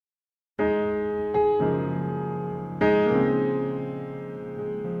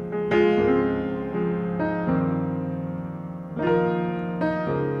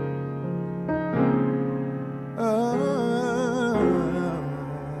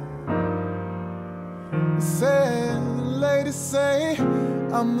Say, ladies say,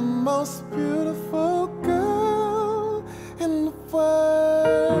 I'm the most beautiful girl in the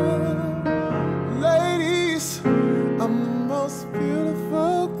world. Ladies, I'm the most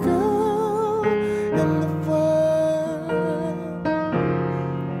beautiful girl in the world.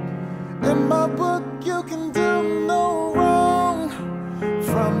 In my book, you can do no wrong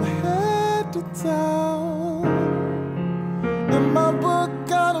from head to toe. In my book,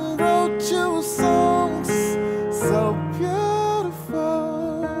 I done wrote you songs so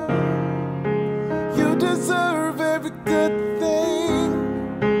beautiful. You deserve every good thing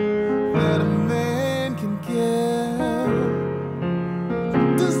that a man can give.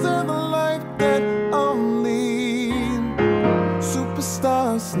 You deserve a life that only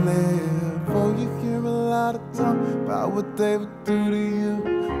superstars live. Oh, you hear a lot of talk about what they would do to you.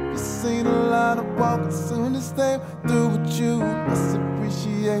 You've seen a lot of walk as soon as they were through with you. Must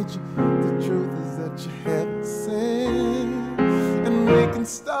appreciate you. The truth is that you haven't seen. And we can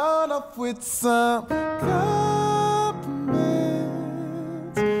start off with some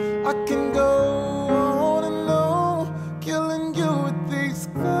compliments. I can go on and on, killing you with these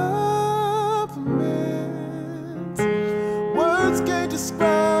compliments. Words can't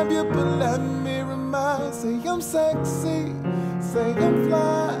describe you, but let me remind. Say I'm sexy, say I'm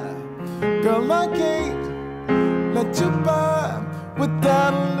fly. Girl, I can't let you by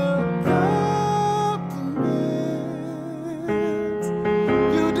without a little compliment.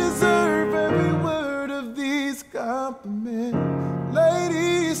 You deserve every word of these compliments.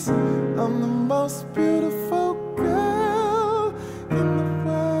 Ladies, I'm the most beautiful girl in the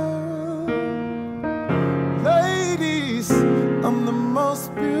world. Ladies, I'm the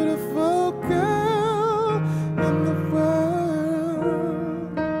most beautiful girl in the world.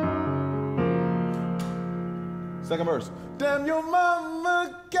 Second verse. Damn, your mama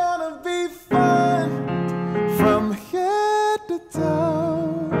gotta be fine from head to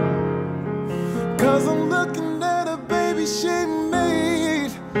toe. 'Cause I'm looking at a baby she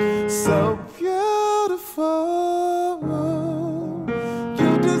made so beautiful.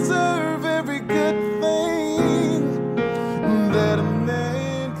 You deserve every good thing that a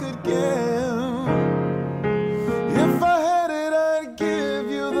man could give. If I had it, I'd give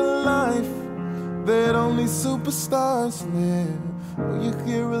you the life that only superstars live. Oh, you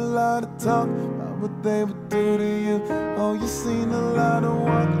hear a lot of talk about what they would do to you. Oh, you seen a lot of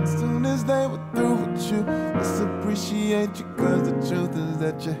walk as soon as they were through with you. Let's appreciate you, 'cause the truth is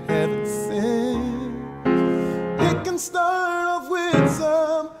that you haven't seen. It can start off with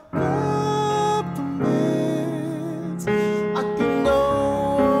some compliments. I can go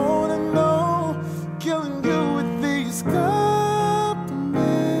on and on, killing you with these compliments.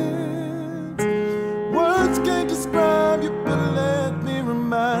 Words can't describe you, but let me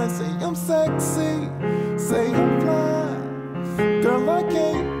remind. Say I'm sexy, say I'm fly. Girl, I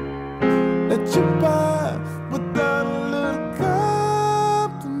can't let you by without a little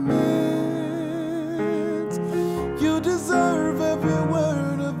compliment. You deserve every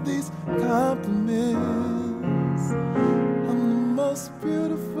word of these compliments. I'm the most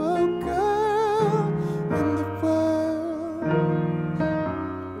beautiful girl in the world.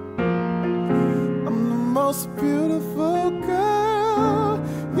 I'm the most beautiful girl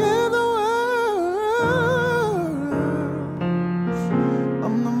in the world.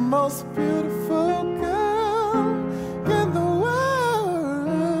 I'm the most beautiful girl in the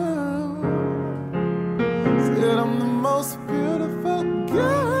world. Said I'm the most beautiful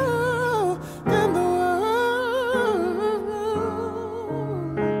girl in the world.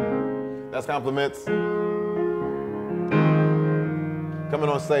 That's compliments. Coming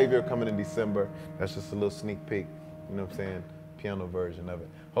on Savior, coming in December. That's just a little sneak peek, you know what I'm saying? Piano version of it.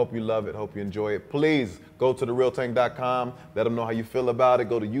 Hope you love it, hope you enjoy it. Please go to therealtank.com, let them know how you feel about it.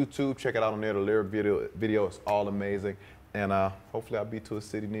 Go to YouTube, check it out on there, the lyric video is all amazing. And hopefully I'll be to a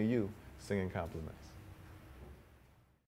city near you singing compliments.